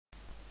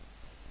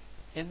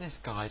In this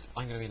guide,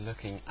 I'm going to be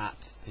looking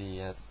at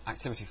the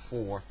activity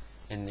 4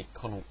 in the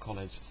Connaught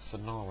College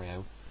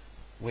scenario,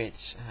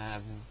 which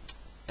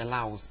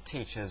allows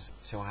teachers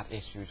to add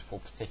issues for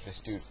particular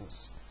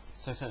students.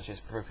 So essentially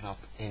it's broken up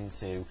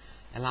into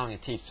allowing a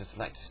teacher to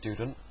select a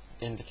student,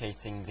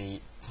 indicating the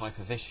type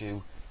of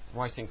issue,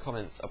 writing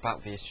comments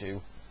about the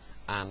issue,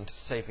 and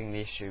saving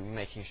the issue,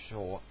 making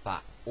sure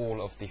that all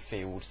of the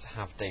fields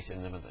have data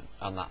in them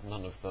and that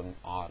none of them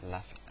are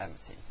left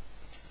empty.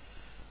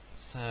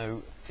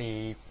 So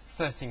the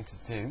first thing to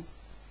do,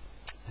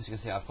 as you can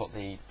see, I've got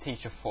the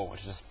teacher form,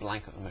 which is just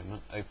blank at the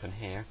moment, open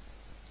here.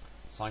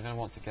 So I'm going to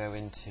want to go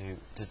into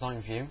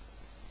design view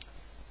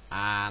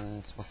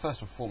and, well, first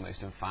and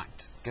foremost, in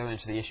fact, go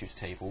into the issues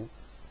table.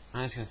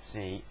 And as you can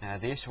see,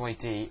 the issue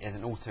ID is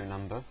an auto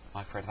number.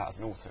 I created that as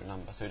an auto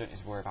number, so we don't need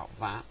to worry about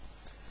that.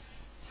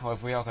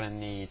 However, we are going to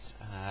need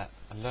a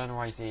learner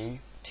ID,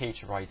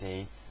 teacher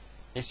ID,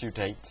 issue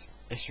date,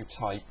 issue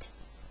type,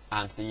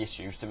 and the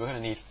issue. So we're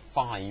going to need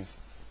 5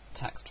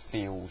 text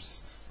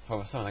fields.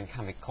 However, some of them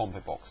can be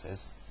combo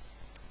boxes.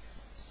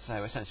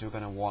 So essentially we're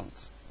going to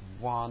want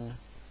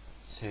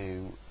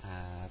 3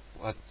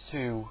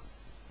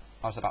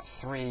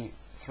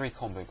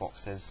 combo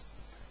boxes,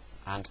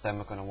 and then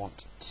we're going to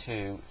want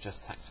 2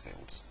 just text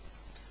fields.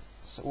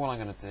 So all I'm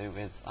going to do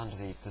is, under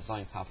the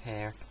design tab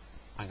here,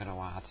 I'm going to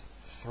add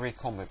 3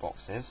 combo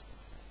boxes,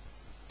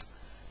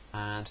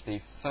 and the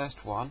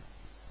first one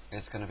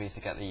is going to be to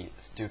get the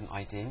student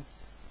ID.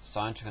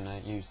 So I'm just going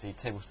to use the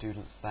table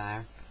students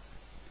there,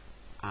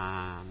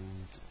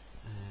 and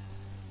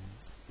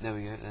there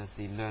we go, there's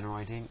the learner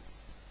ID, and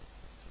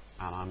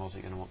I'm also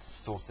going to want to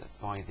sort it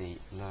by the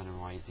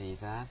learner ID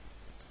there.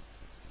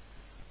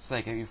 So there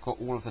you go, you've got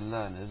all of the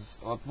learners.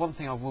 One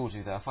thing I will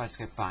do though, if I just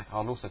go back,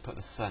 I'll also put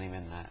the surname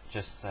in there,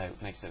 just so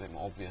it makes it a bit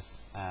more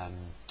obvious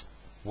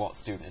what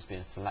student is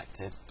being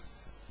selected.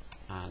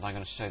 And I'm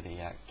going to show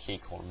the key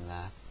column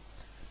there.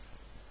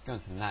 Go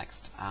into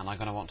next, and I'm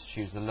going to want to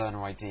choose the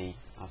learner ID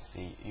as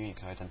the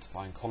unique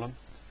identifying column.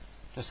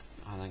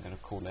 I'm then going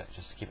to call it,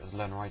 just keep it as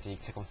learner ID,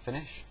 click on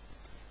finish,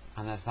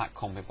 and there's that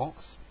combo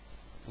box.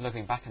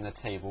 Looking back in the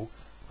table,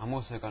 I'm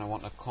also going to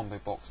want a combo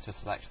box to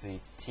select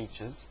the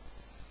teachers.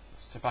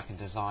 So back in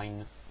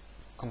design,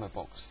 combo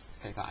box,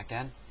 click that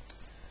again,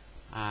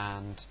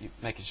 and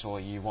making sure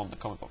you want the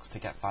combo box to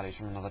get values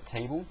from another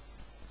table.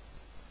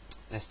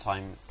 This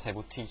time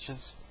table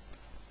teachers,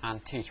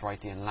 and teacher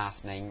ID and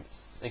last name,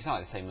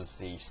 exactly the same as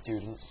the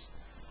students.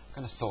 I'm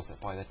going to sort it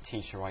by the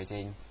teacher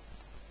ID,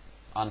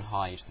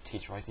 unhide the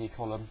teacher ID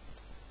column,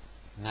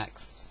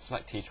 next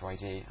select teacher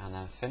ID, and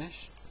then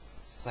finish.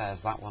 So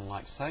there's that one,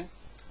 like so.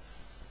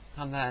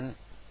 And then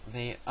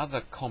the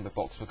other combo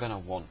box we're going to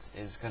want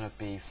is going to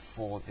be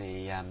for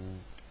the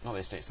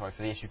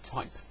for the issue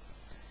type.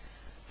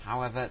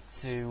 However,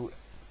 to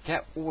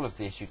get all of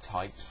the issue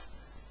types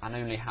and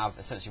only have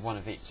essentially one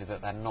of each so that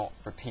they're not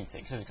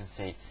repeating. So as you can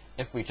see,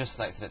 if we just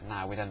selected it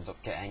now, we'd end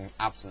up getting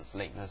absence,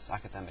 lateness,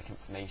 academic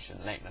information,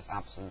 lateness,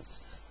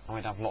 absence, and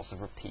we'd have lots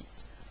of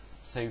repeats.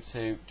 So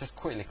to just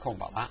quickly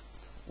combat that,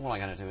 all I'm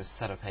going to do is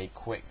set up a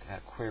quick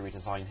query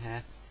design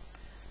here.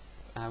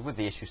 With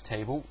the issues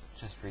table,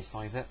 just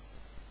resize it.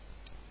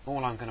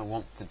 All I'm going to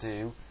want to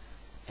do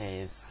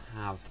is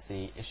have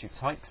the issue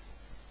type,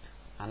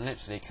 and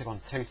literally click on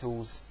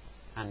totals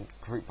and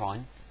group by,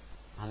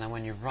 and then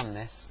when you run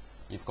this,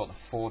 you've got the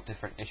 4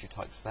 different issue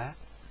types there.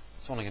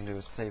 So all I'm going to do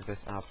is save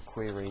this as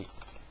query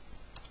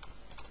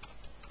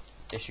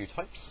issue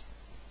types,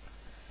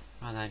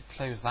 and then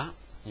close that.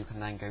 You can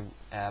then go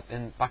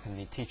back in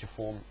the teacher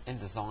form, in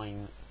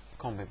design,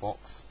 combo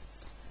box,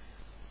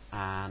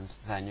 and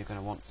then you're going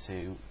to want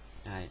to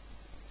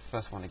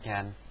first one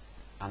again,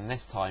 and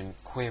this time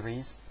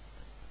queries,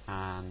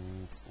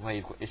 and where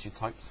you've got issue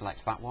type,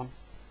 select that one,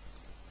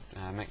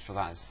 make sure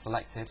that is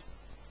selected,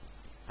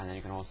 and then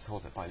you can also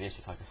sort it by the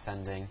issue type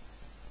ascending.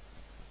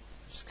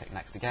 Just click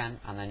next again,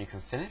 and then you can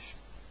finish.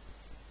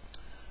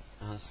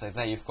 And so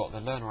there you've got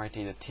the learner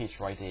ID, the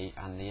teacher ID,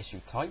 and the issue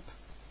type.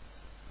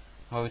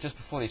 However, just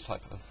before these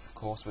type, of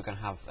course, we're going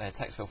to have a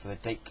text field for the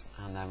date,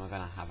 and then we're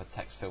going to have a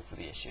text field for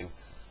the issue. I'm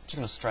just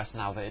going to stress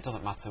now that it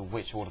doesn't matter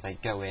which order they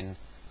go in,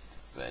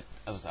 but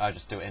I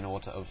just do it in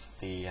order of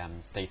the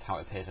date, how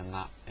it appears in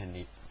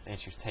the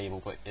issues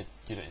table, but you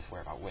don't need to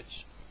worry about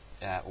which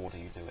order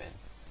you do it in.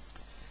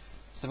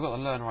 So we've got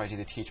the learner ID,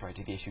 the teacher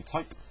ID, the issue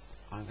type.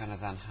 I'm going to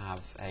then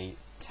have a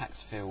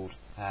text field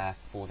there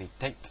for the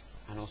date,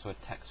 and also a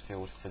text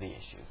field for the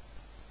issue.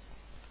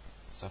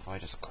 So if I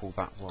just call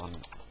that one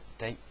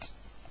date,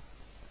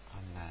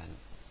 and then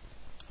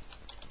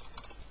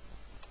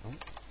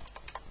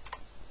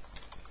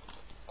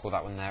call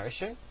that one there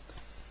issue,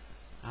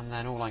 and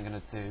then all I'm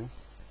going to do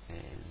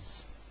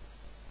is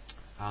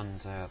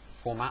under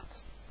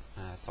format,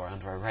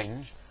 under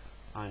arrange,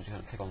 I'm just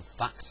going to click on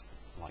stacked,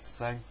 like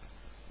so,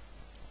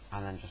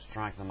 and then just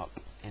drag them up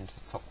into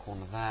the top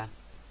corner there,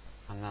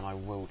 and then I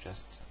will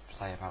just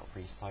play about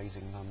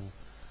resizing them,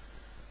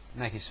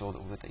 making sure that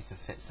all the data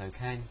fits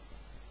okay,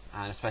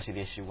 and especially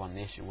the issue one.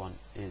 The issue one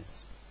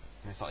is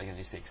most likely going to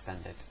need to be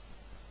extended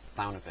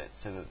down a bit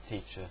so that the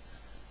teacher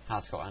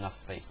has got enough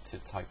space to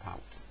type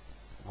out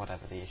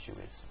whatever the issue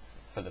is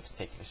for the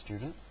particular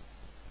student.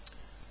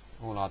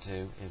 All I'll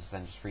do is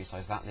then just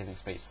resize that, leaving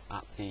space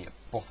at the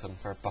bottom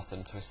for a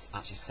button to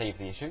actually save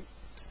the issue.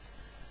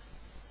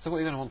 So what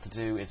you're going to want to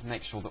do is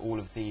make sure that all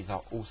of these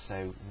are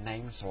also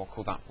named, so I'll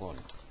call that one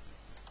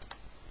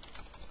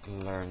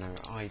Learner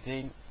ID,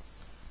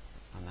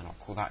 and then I'll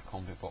call that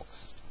combo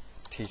box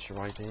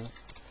Teacher ID.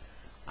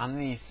 And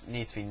these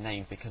need to be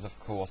named because, of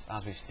course,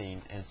 as we've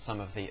seen in some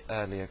of the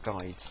earlier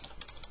guides,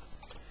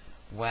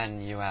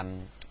 when you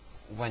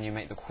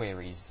make the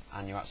queries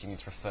and you actually need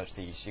to refer to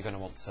these, you're going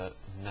to want to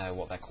know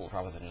what they're called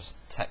rather than just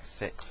text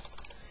 6.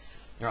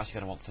 You're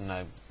actually going to want to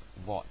know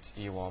what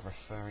you are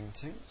referring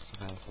to. So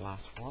there's the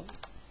last one,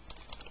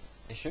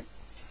 issue.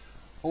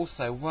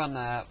 Also, one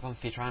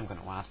feature I'm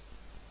going to add,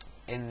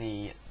 in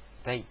the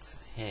date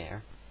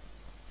here,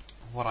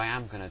 what I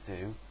am going to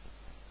do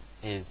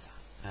is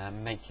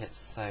make it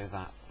so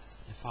that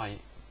if I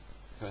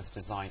go into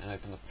design and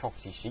open the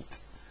property sheet,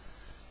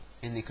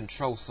 in the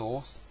control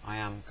source I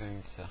am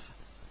going to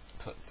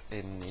put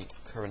in the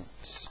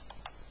current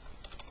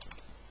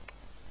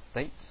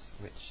date,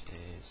 which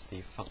is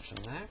the function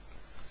there.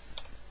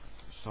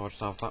 So I'll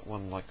just have that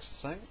one like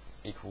so,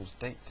 equals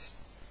date.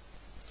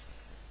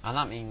 And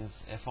that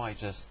means if I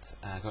just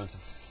go into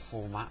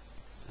format,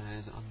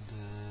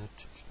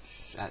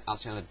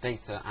 actually under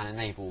data and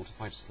enabled,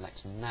 if I just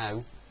select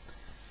no,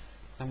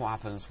 then what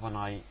happens when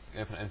I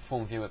open it in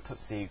form view, it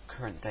puts the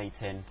current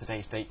date in,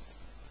 today's date,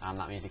 and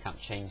that means you can't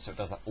change, so it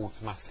does that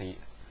automatically.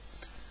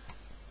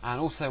 And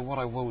also what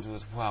I will do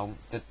as well,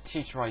 the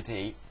teacher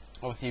ID,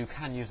 obviously you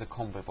can use a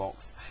combo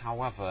box,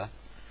 however,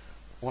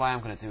 what I am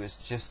going to do is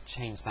just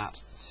change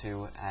that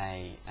to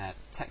a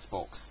text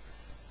box,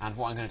 and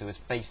what I'm going to do is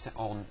base it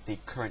on the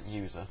current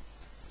user.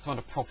 So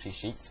under property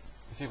sheet,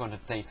 if you go under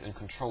data and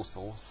control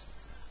source,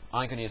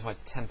 I'm going to use my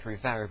temporary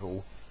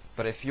variable,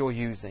 but if you're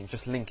using,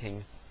 just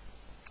linking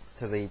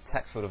to the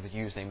text field of the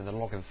username in the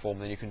login form,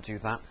 then you can do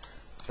that.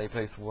 They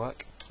both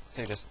work.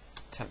 So just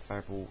temp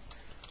variable,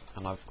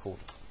 and I've called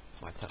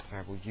my temp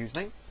variable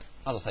username.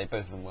 As I say,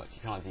 both of them work. You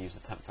can either use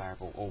the temp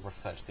variable or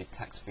refer to the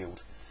text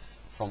field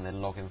from the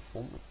login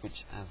form,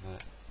 whichever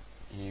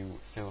you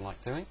feel like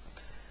doing.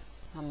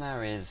 And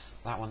there is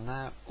that one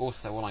there.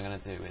 Also, what I'm going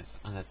to do is,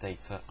 under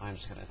data, I'm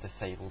just going to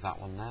disable that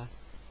one there.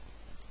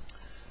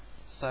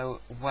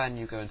 So when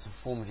you go into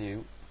form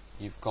view,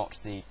 you've got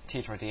the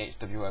teacher ID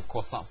HWO. Of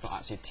course, that's not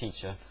actually a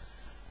teacher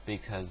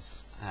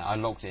because I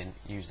logged in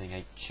using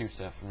a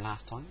tutor from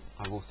last time.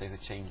 I will save the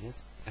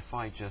changes. If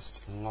I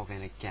just log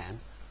in again,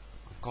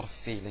 I've got a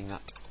feeling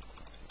that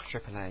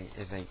AAA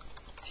is a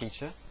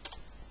teacher.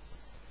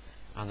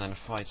 And then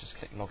if I just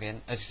click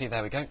login, as you see,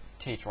 there we go.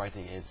 Teacher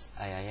ID is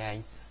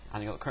AAA,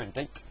 and you've got the current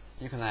date.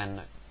 You can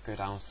then go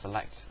down,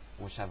 select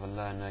whichever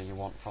learner you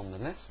want from the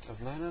list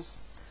of learners,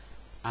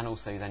 and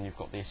also then you've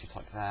got the issue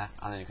type there,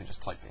 and then you can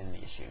just type in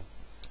the issue.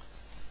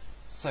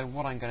 So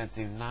what I'm going to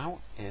do now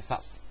is,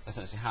 that's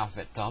essentially half of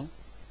it done.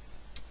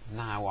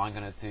 Now I'm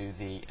going to do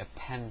the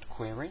append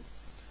query.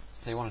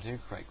 So you want to do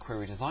create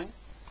query design,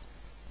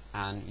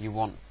 and you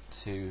want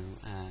to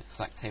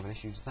select table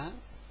issues there,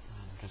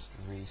 and just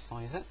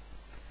resize it.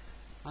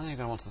 And then you're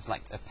going to want to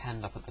select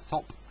append up at the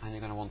top, and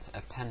you're going to want to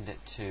append it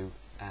to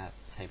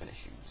table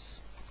issues.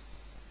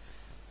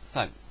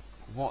 So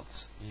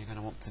what you're going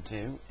to want to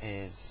do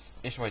is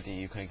issue ID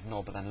you can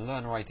ignore, but then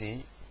learner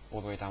ID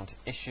all the way down to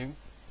issue.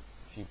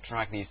 If you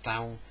drag these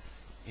down,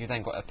 you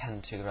then got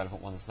append to the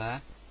relevant ones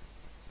there.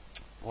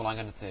 What I'm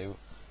going to do,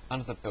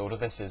 under the builder,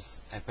 this is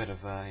a bit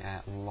of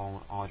a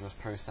long, arduous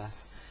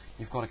process.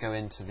 You've got to go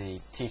into the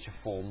teacher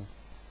form,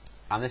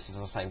 and this is,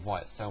 as I say, why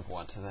it's so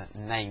important to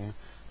name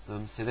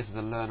them. So this is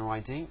the learner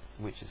ID,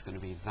 which is going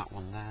to be that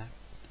one there.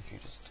 If you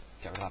just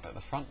get rid of that bit at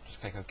the front,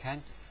 just click OK,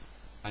 and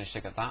you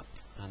should get that.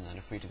 And then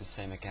if we do the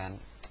same again,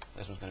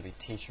 this one's going to be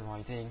teacher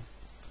ID.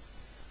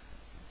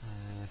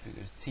 If we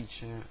go to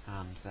teacher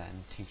and then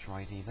teacher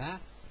ID there,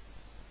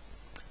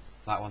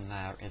 that one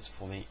there is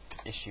for the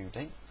issue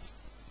date. It's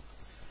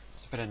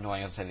a bit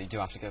annoying, as I said, you do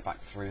have to go back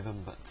through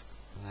them, but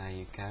there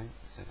you go.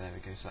 So there we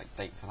go, select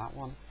date for that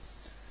one.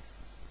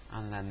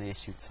 And then the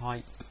issue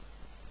type,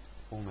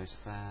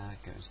 almost there,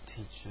 goes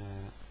teacher,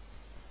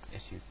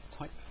 issue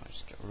type. If I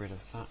just get rid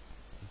of that,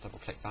 double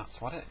click that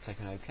to add it, click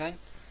on OK.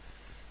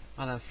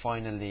 And then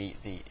finally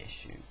the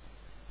issue.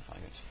 If I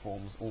go to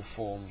forms, all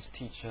forms,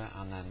 teacher,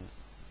 and then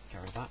get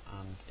rid of that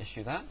and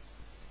issue there.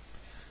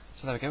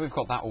 So there we go, we've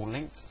got that all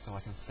linked, so I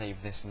can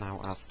save this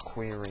now as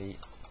query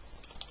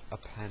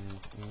append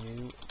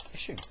new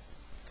issue.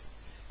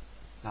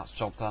 That's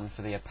job done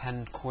for the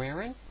append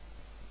query.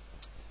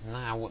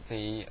 Now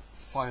the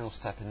final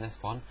step in this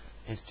one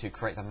is to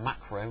create the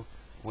macro,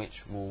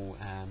 which will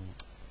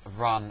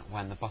run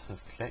when the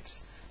button's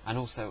clicked. And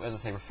also, as I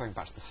say, referring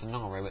back to the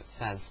scenario, it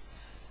says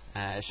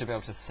it should be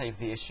able to save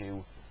the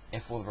issue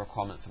if all the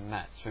requirements are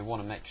met. So we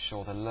want to make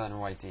sure the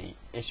learner ID,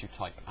 issue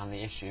type, and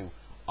the issue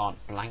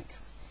aren't blank.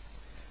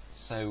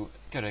 So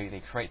go to the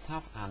Create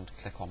tab and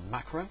click on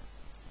Macro.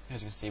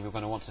 As you can see, we're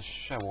going to want to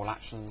show all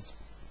actions.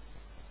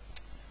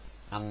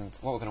 And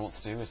what we're going to want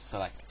to do is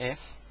select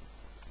if,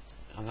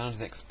 and then under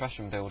the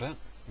expression builder,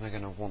 we're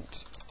going to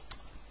want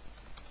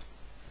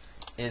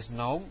is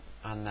null,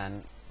 and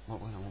then what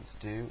we're going to want to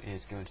do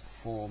is go into the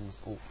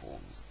forms, all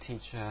forms,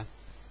 teacher,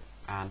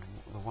 and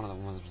one of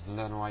the ones was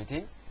learner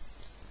ID,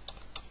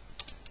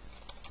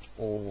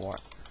 or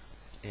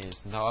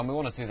is null, and we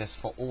want to do this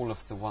for all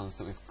of the ones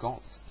that we've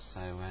got. So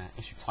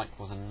issue type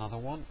was another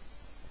one,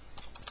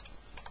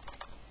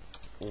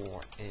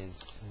 or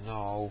is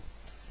null,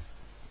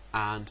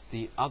 and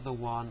the other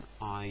one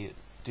I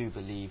do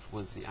believe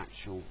was the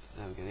actual,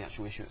 there we go, the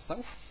actual issue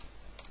itself.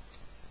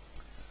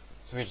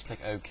 So we just click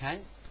OK.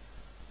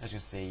 As you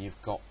can see,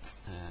 you've got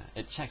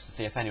it checks to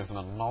see if any of them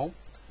are null,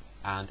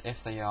 and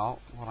if they are,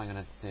 what I'm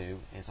going to do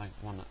is I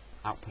want to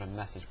output a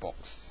message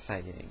box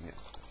saying,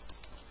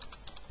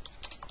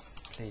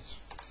 please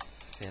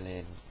fill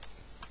in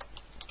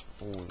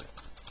all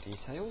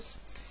details.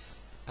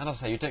 And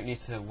also, you don't need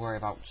to worry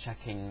about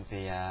checking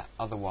the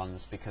other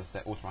ones because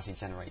they're automatically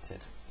generated.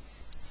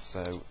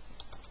 So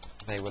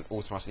they will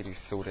automatically be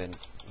filled in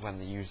when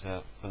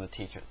the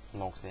teacher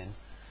logs in.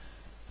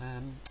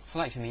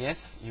 Selecting the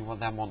if, you will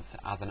then want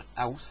to add an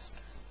else,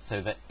 so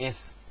that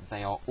if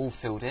they are all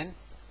filled in,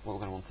 what we're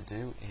going to want to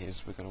do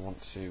is we're going to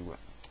want to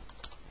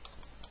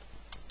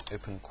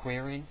open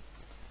query,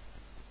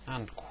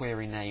 and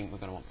query name we're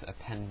going to want to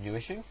append new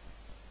issue.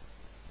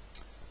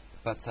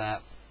 But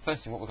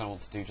first thing what we're going to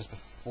want to do just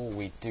before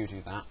we do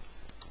that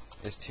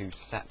is to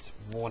set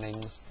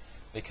warnings,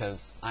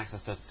 because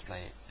Access does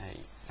display a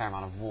fair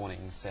amount of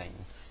warnings saying,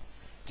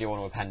 do you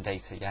want to append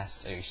data?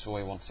 Yes. Are you sure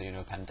you want to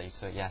append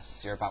data?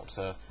 Yes. You're about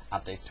to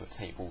add data to a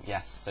table?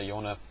 Yes. So you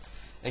want to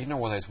ignore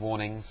all those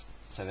warnings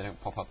so they don't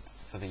pop up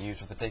for the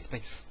user of the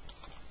database.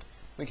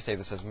 We can save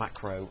this as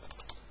macro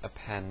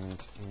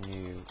append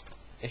new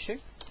issue,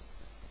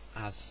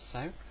 as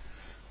so.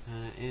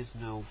 Is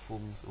null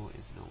forms or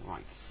is null,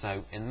 right?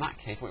 So in that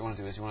case, what you want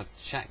to do is you want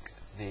to check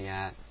the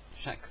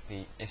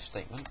if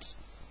statement,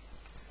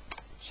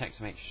 check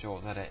to make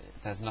sure that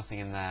there's nothing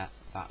in there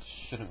that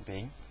shouldn't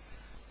be.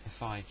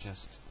 If I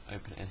just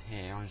open it in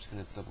here, I'm just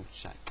going to double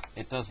check.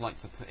 It does like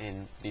to put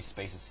in these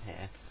spaces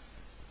here,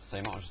 so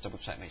you might just double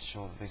check, make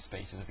sure that these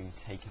spaces have been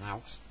taken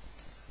out.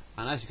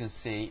 And as you can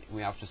see,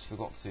 we have just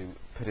forgot to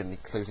put in the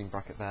closing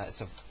bracket there.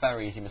 It's a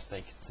very easy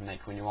mistake to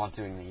make when you are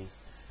doing these.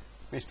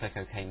 We just click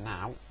OK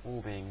now, all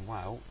being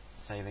well,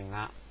 saving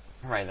that.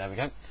 Hooray, there we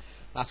go.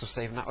 That's all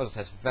saved now. As I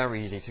said, it's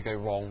very easy to go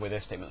wrong with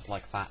if statements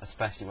like that,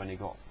 especially when you've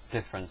got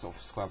different sort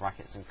of square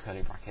brackets and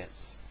curly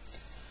brackets.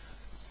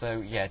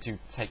 So yeah, do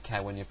take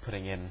care when you're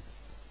putting in,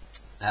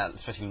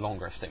 especially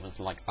longer if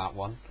statements like that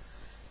one.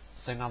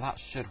 So now that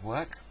should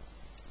work.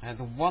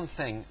 The one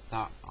thing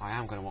that I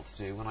am going to want to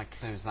do when I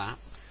close that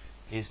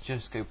is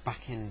just go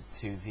back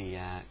into the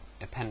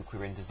append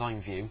query in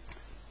design view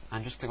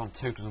and just click on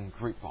totals and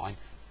group by.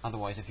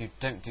 Otherwise, if you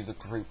don't do the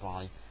group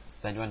by,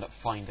 then you end up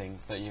finding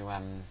that you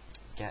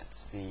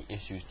get the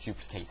issues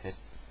duplicated.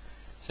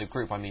 So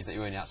group by means that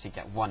you only actually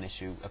get one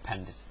issue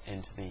appended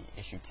into the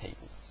issue table.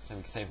 So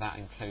we can save that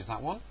and close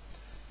that one.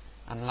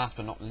 And last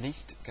but not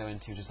least, go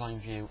into design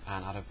view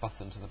and add a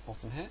button to the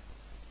bottom here.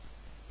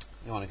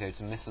 You want to go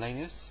to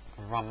miscellaneous,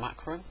 run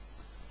macro,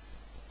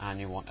 and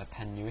you want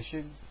append new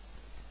issue,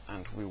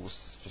 and we will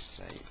just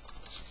say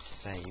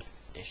save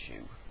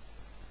issue.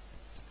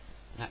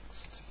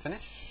 Next,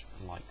 finish,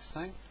 like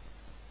so.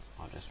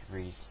 I'll just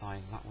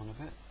resize that one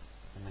a bit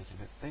and make it a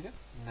bit bigger.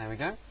 There we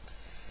go.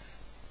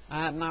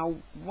 Now,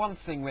 one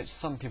thing which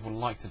some people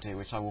like to do,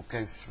 which I will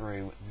go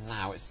through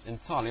now, it's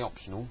entirely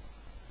optional,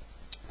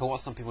 but what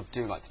some people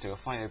do like to do,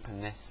 if I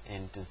open this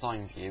in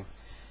design view,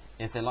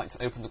 is they like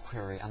to open the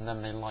query and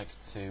then they like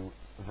to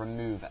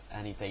remove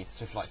any data,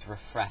 so if you like to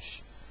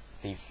refresh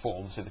the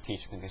form so the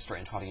teacher can go straight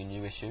into adding a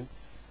new issue.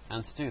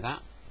 And to do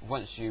that,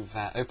 once you've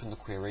opened the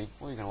query,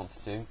 what you're going to want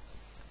to do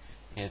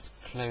is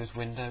close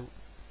window,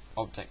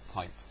 object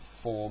type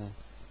form,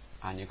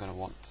 and you're going to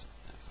want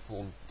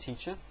form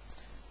teacher,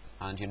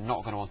 and you're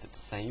not going to want it to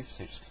save,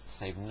 so just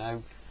save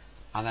no,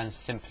 and then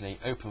simply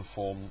open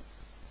form,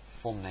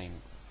 form name,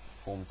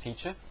 form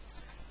teacher,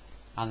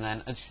 and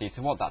then as you see,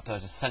 so what that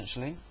does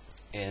essentially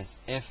is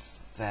if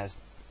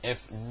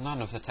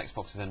none of the text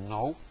boxes are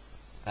null,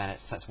 then it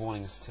sets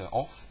warnings to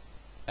off,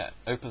 it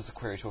opens the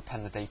query to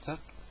append the data,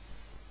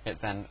 it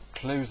then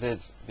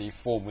closes the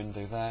form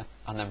window there,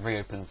 and then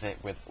reopens it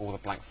with all the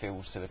blank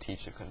fields so the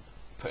teacher can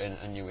put in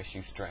a new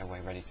issue straight away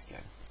ready to go.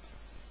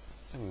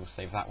 So we will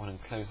save that one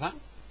and close that.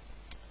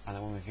 And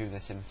then when we view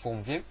this in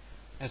form view,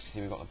 as you can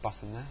see we've got the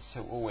button there,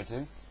 so all we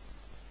do,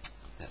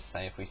 let's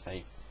say if we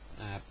say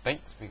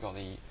bait, we've got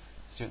the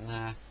student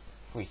there,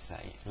 if we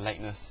say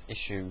lateness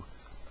issue,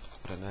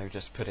 I don't know,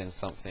 just put in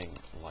something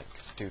like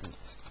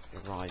student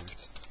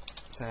arrived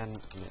 10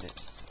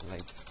 minutes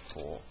late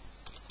for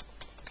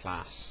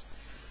class,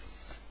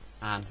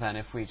 and then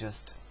if we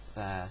just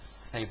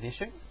save the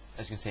issue,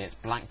 as you can see it's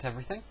blanked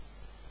everything,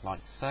 like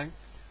so,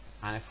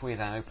 and if we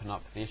then open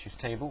up the issues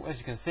table, as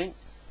you can see,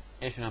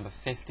 issue number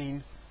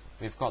 15,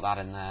 we've got that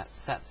in there,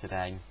 set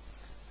today,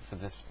 for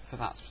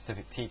that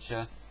specific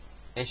teacher,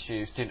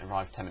 issue, student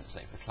arrived 10 minutes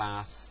late for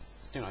class,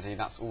 student ID,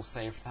 that's all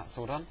saved, that's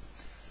all done.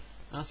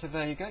 And so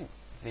there you go.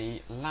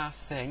 The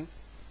last thing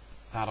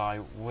that I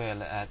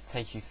will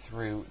take you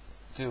through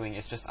doing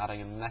is just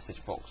adding a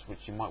message box,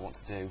 which you might want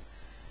to do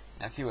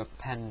if you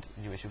append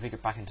new issue. If we go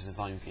back into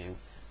design view,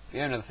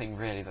 the only other thing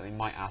really that we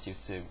might ask you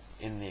to do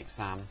in the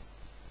exam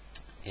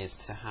is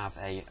to have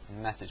a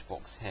message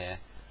box here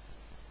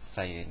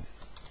saying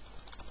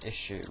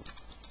issue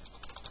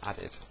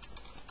added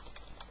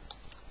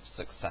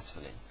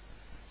successfully,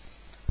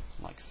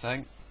 like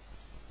so,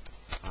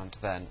 and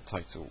then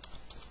title,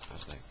 I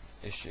don't know,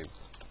 issue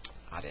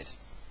added,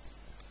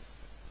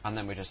 and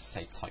then we just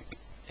say type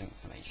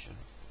information.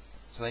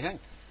 So there you go.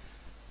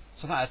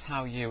 So that is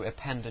how you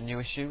append a new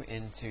issue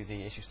into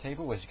the issues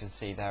table. As you can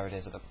see, there it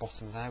is at the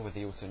bottom there with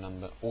the auto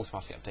number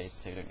automatically updated,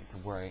 so you don't need to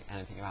worry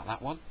anything about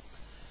that one.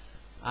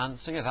 And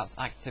so yeah, that's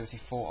activity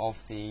 4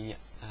 of the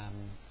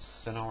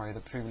scenario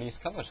that pre-release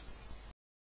covered.